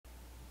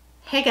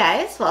Hey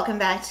guys, welcome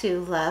back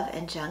to Love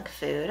and Junk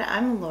Food.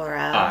 I'm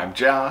Laura. I'm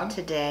John.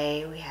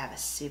 Today we have a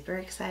super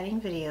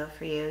exciting video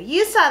for you.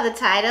 You saw the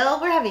title.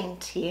 We're having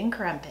tea and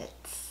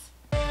crumpets.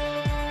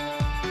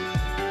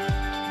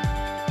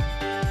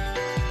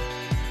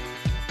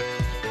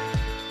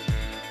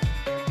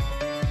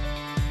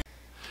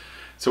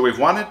 So we've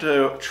wanted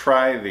to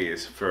try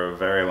these for a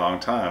very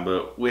long time,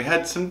 but we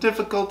had some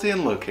difficulty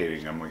in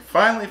locating them. We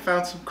finally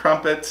found some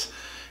crumpets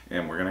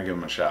and we're gonna give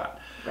them a shot.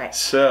 Right.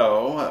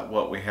 So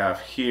what we have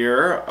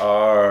here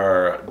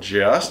are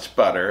just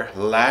butter,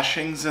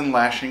 lashings and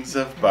lashings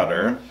of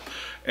butter.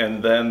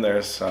 And then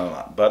there's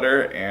some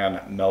butter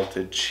and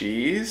melted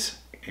cheese.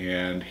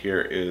 And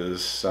here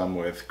is some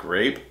with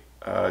grape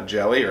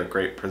jelly or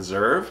grape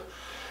preserve.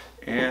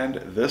 And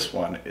this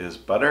one is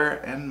butter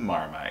and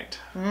Marmite.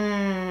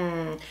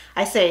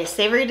 I say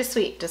savory to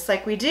sweet, just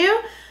like we do.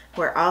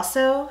 We're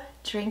also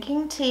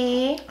drinking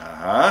tea.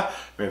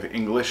 We have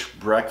English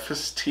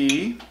breakfast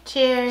tea.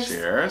 Cheers.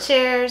 Cheers.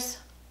 Cheers.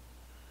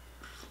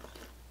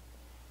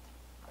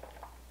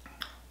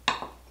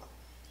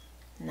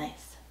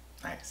 Nice.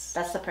 Nice.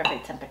 That's the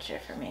perfect temperature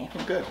for me.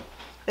 Good.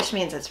 Which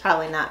means it's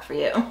probably not for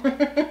you. All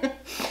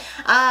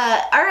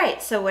right,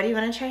 so what do you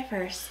want to try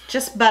first?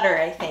 Just butter,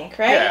 I think,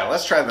 right? Yeah,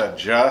 let's try the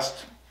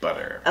just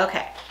butter.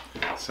 Okay.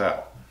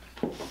 So,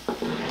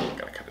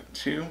 gotta cut it in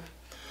two.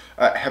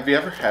 Have you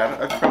ever had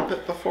a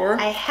crumpet before?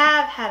 I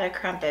have had a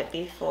crumpet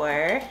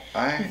before.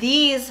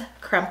 These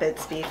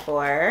crumpets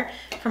before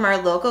from our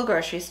local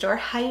grocery store,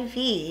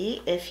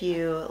 Hy-Vee, if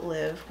you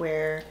live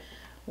where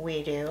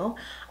we do,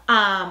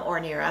 or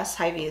near us.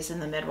 Hy-Vee is in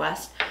the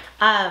Midwest.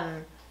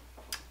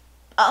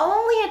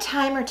 Only a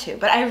time or two,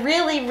 but I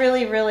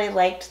really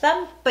liked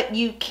them, but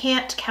you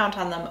can't count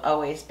on them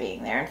always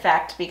being there. In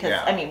fact, because,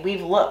 I mean,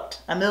 we've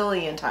looked a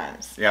million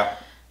times. Yeah.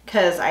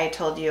 Because I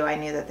told you I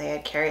knew that they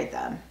had carried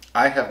them.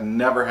 I have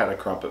never had a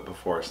crumpet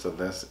before, so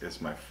this is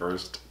my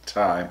first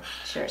time.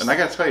 Cheers. And I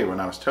gotta tell you,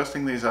 when I was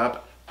toasting these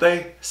up,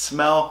 they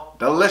smell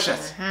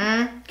delicious.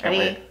 Can't Ready,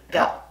 wait.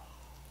 go.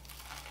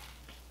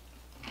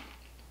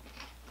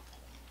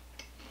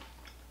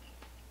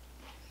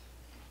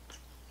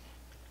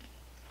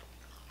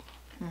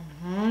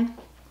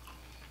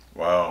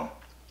 Wow.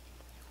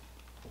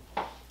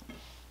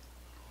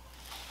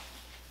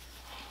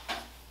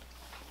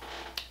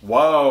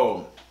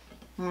 Whoa.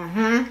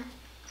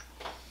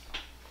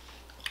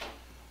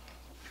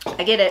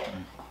 I get it.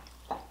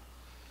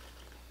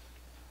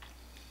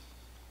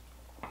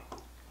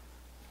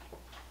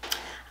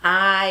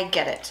 I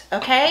get it.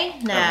 Okay,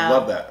 now. I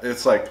love that.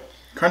 It's like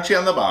crunchy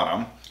on the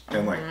bottom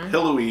and like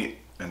pillowy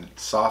and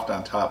soft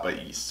on top, but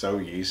so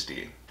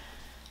yeasty.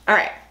 All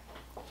right.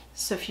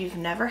 So if you've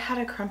never had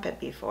a crumpet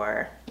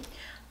before,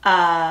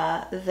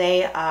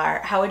 they are,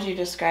 how would you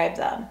describe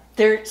them?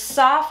 They're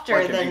softer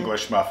Like an than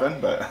English muffin,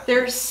 but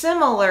they're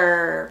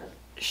similar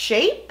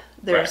shape.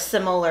 They're Right.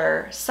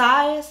 similar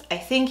size. I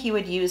think you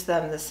would use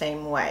them the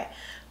same way,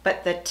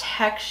 but the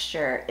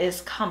texture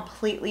is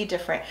completely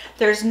different.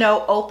 There's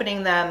no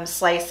opening them,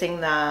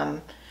 slicing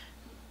them.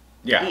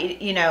 yeah.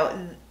 You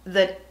know,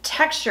 the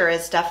texture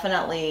is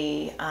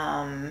definitely,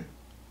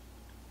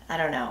 I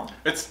don't know.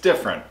 It's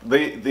different.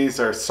 These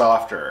are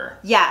softer.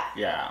 Yeah.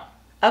 Yeah.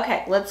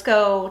 Okay, let's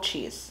go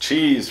cheese.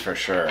 Cheese for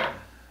sure.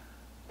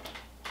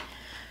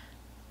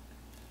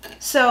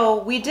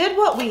 So we did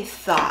what we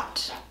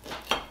thought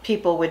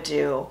people would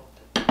do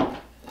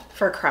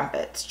for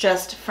crumpets,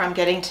 just from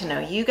getting to know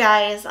you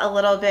guys a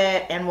little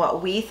bit and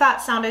what we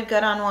thought sounded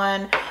good on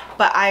one.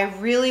 But I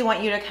really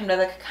want you to come to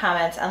the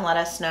comments and let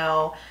us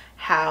know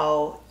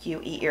how you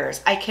eat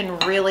yours. I can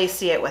really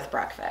see it with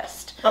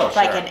breakfast. Oh, sure.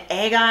 Like an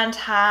egg on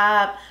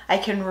top. I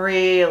can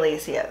really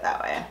see it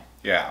that way.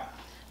 Yeah.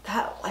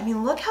 I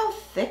mean, look how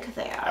thick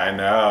they are. I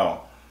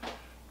know.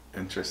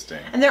 Interesting.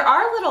 And there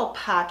are little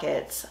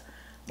pockets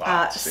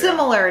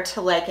similar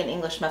to like an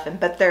English muffin,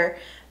 but they're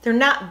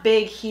not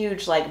big,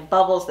 huge like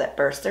bubbles that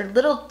burst. They're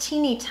little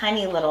teeny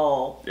tiny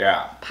little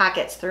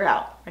pockets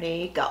throughout.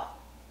 Ready, go.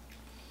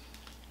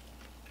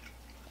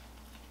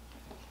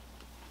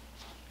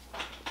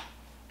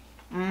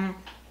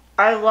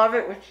 I love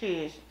it with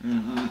cheese.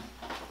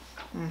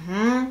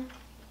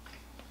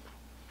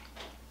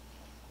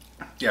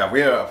 Yeah,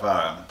 we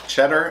have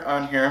cheddar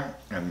on here,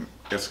 and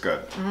it's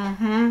good.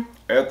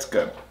 It's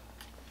good.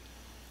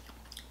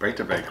 Great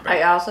to make.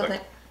 I also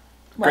think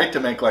great to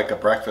make like a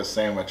breakfast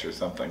sandwich or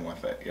something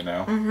with it, you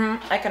know.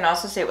 I can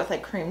also see it with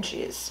like cream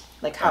cheese,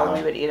 like how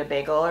we would eat a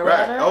bagel or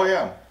Right. whatever. Oh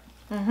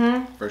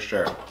yeah. For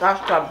sure.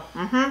 That's good.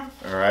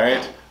 All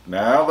right.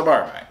 Now the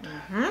Marmite.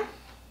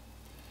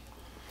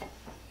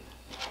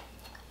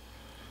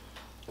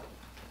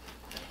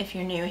 If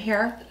you're new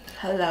here,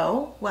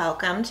 hello,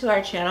 welcome to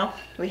our channel.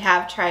 We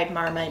have tried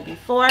Marmite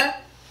before.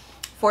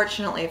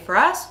 Fortunately for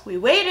us, we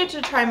waited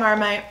to try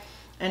Marmite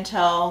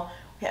until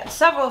we had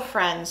several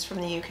friends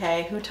from the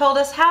UK who told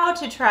us how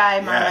to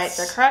try Marmite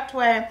the correct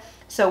way.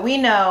 So we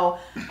know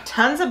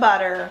tons of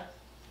butter,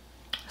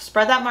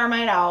 spread that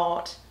Marmite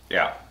out.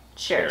 Yeah.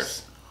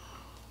 Cheers.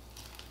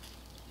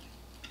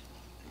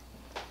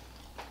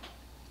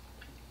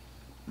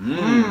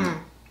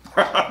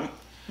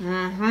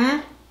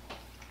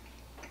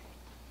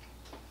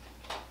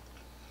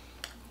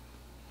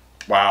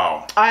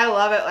 Wow. I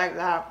love it like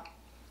that.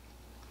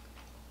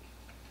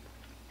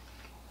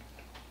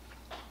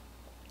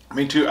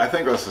 Me too. I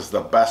think this is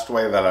the best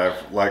way that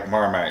I've liked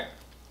Marmite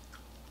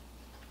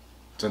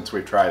since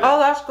we tried it. Oh,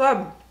 that's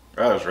good.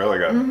 That was really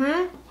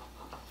good.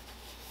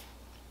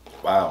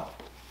 Wow.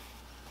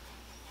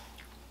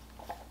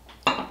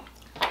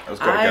 Those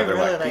go together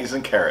really like peas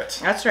and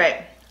carrots. That's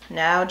right.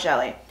 Now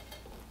jelly.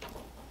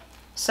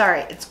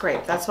 Sorry, it's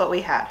grape. That's what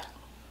we had.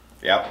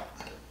 Yep.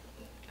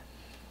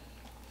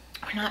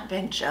 We're not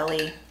big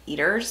jelly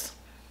eaters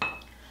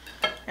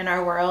in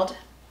our world.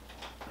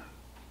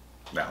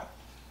 No.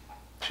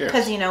 Cheers.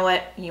 Because you know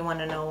what? You want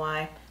to know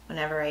why?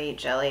 Whenever I eat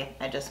jelly,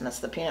 I just miss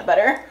the peanut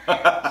butter.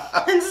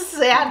 It's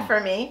sad for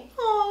me.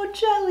 Oh,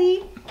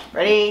 jelly.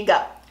 Ready,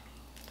 go.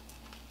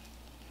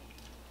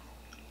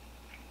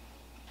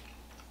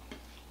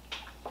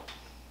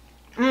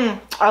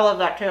 I love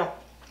that too.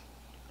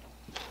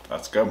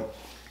 That's good.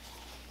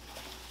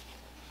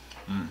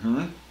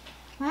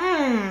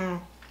 I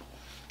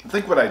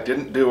think what I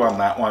didn't do on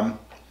that one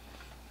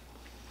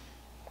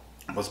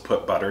was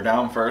put butter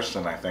down first,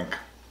 and I think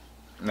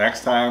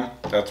next time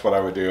that's what I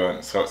would do,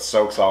 and so it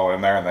soaks all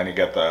in there, and then you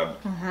get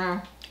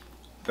the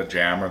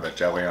jam or the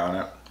jelly on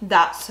it.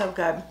 That's so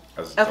good.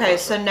 That's Okay,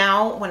 delicious. so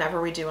now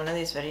whenever we do one of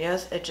these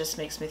videos, it just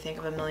makes me think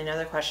of a million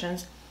other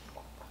questions.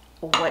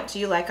 What do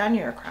you like on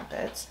your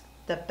crumpets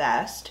the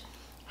best?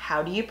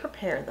 How do you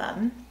prepare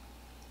them?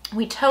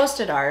 We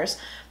toasted ours.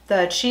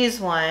 The cheese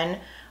one,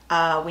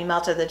 we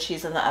melted the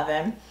cheese in the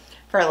oven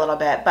for a little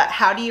bit, but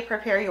how do you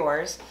prepare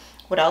yours?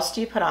 What else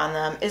do you put on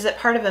them? Is it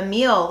part of a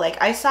meal?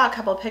 Like, I saw a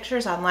couple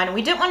pictures online, and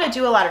we didn't want to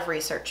do a lot of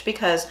research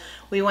because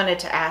we wanted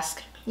to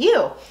ask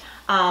you.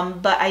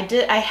 But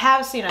I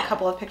have seen a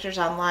couple of pictures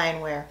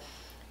online where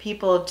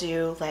people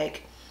do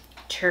like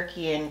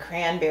turkey and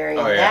cranberry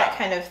and that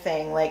kind of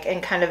thing, like,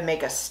 and kind of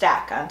make a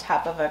stack on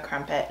top of a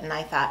crumpet. And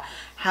I thought,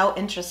 how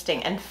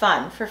interesting and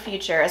fun for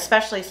future,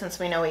 especially since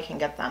we know we can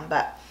get them.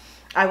 But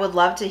I would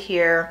love to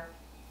hear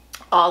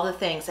all the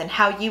things and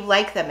how you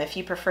like them, if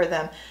you prefer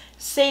them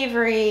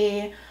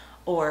savory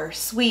or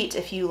sweet,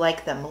 if you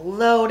like them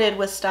loaded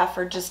with stuff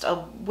or just a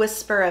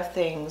whisper of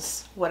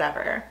things,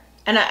 whatever.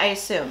 And I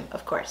assume,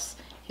 of course,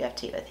 you have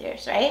tea with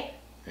yours, right?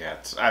 Yeah,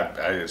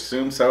 I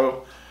assume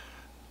so.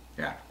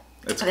 Yeah,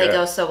 it's They good.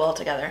 go so well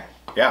together.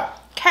 Yeah.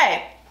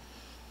 Okay.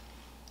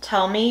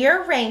 Tell me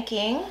your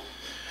ranking,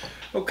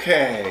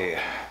 Okay.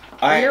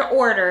 your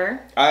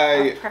order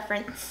of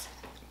preference.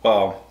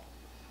 Well,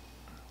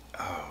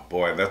 oh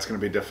boy, that's going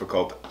to be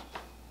difficult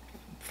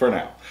for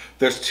now.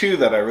 There's two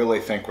that I really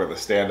think were the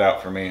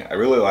standout for me. I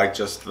really like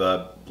just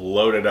the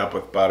loaded up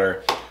with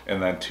butter.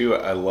 And then two,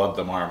 I love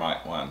the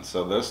Marmite one.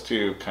 So those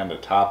two kind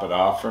of top it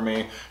off for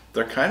me.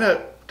 They're kind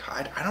of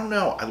tied. I don't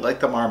know. I like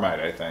the Marmite,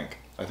 I think.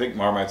 I think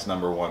Marmite's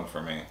number one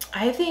for me.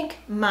 I think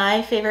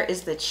my favorite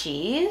is the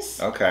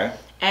cheese. Okay.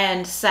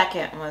 And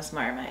second was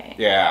Marmite.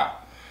 Yeah.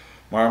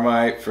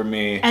 Marmite for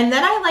me. And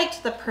then I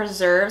liked the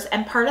preserves.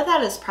 And part of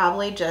that is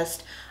probably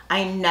just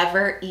I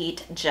never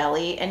eat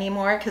jelly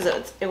anymore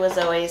because it was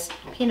always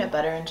peanut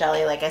butter and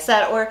jelly, like I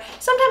said, or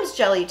sometimes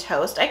jelly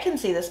toast. I can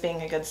see this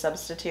being a good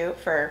substitute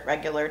for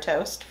regular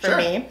toast for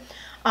me.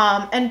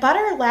 And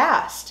butter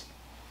last.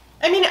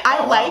 I mean,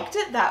 I liked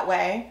it that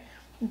way,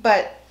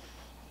 but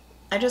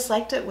I just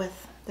liked it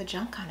with the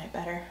junk on it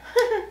better.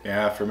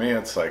 Yeah, for me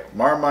it's like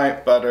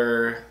Marmite,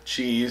 butter,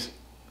 cheese,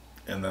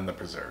 and then the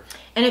preserve.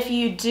 And if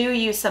you do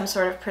use some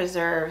sort of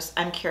preserves,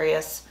 I'm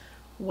curious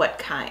what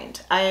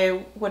kind.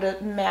 I would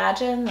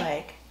imagine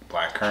like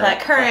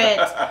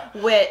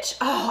blackcurrant, which,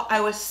 oh,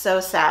 I was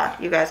so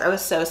sad, you guys. I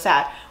was so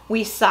sad.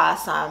 We saw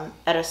some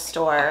at a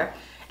store,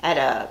 at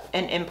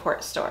an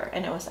import store,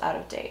 and it was out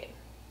of date.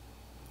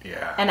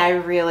 Yeah. And I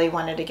really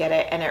wanted to get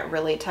it, and it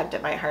really tugged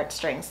at my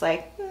heartstrings.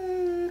 Like,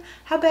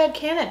 how bad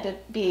can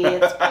it be?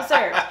 It's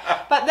preserved.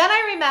 But then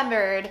I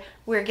remembered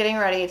we're getting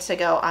ready to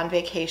go on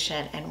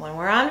vacation, and when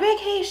we're on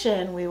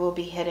vacation, we will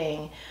be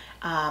hitting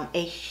a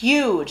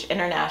huge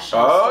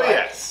international store.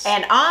 Yes.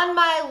 And on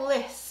my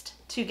list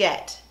to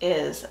get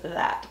is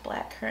that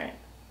blackcurrant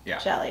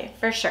jelly,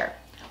 for sure.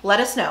 Let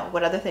us know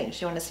what other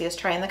things you want to see us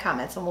try in the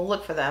comments, and we'll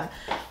look for them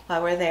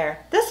while we're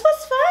there. This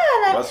was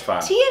fun. It was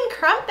fun. Tea and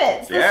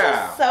crumpets. This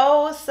is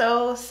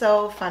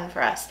so fun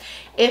for us.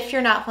 If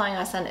you're not following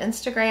us on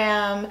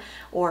Instagram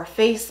or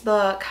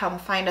Facebook, come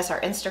find us. Our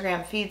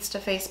Instagram feeds to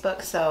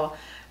Facebook, so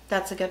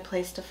that's a good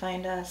place to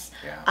find us.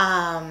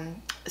 Yeah.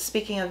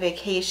 Speaking of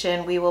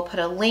vacation, we will put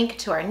a link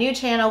to our new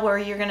channel where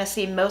you're going to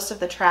see most of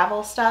the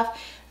travel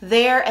stuff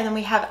there, and then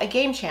we have a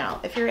game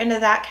channel. If you're into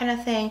that kind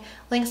of thing,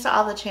 links to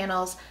all the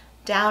channels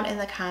down in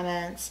the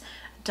comments.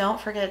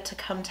 Don't forget to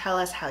come tell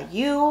us how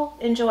you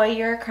enjoy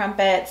your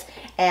crumpets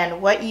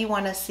and what you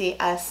want to see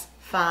us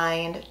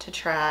find to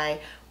try.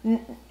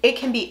 It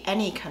can be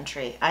any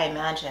country, I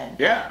imagine.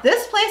 Yeah.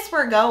 This place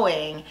we're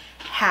going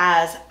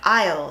has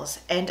aisles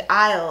and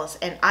aisles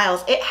and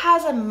aisles. It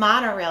has a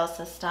monorail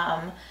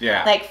system,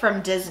 Yeah, like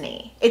from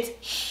Disney. It's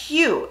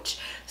huge.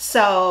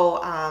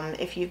 So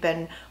if you've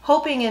been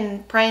hoping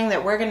and praying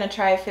that we're going to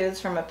try foods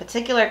from a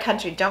particular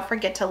country, don't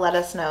forget to let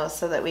us know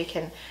so that we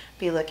can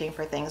be looking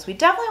for things. We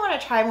definitely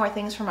want to try more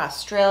things from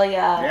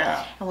Australia.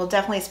 Yeah. And we'll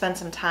definitely spend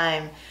some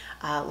time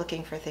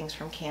looking for things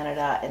from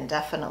Canada and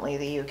definitely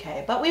the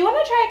UK. But we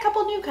want to try a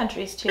couple new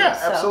countries too. Yeah,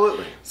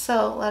 absolutely.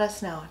 So let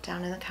us know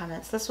down in the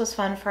comments. This was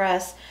fun for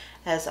us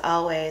as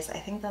always. I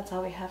think that's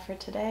all we have for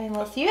today.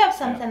 Unless you have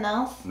something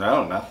else.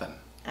 No, nothing.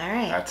 All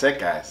right. That's it,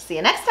 guys. See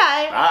you next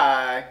time.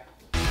 Bye.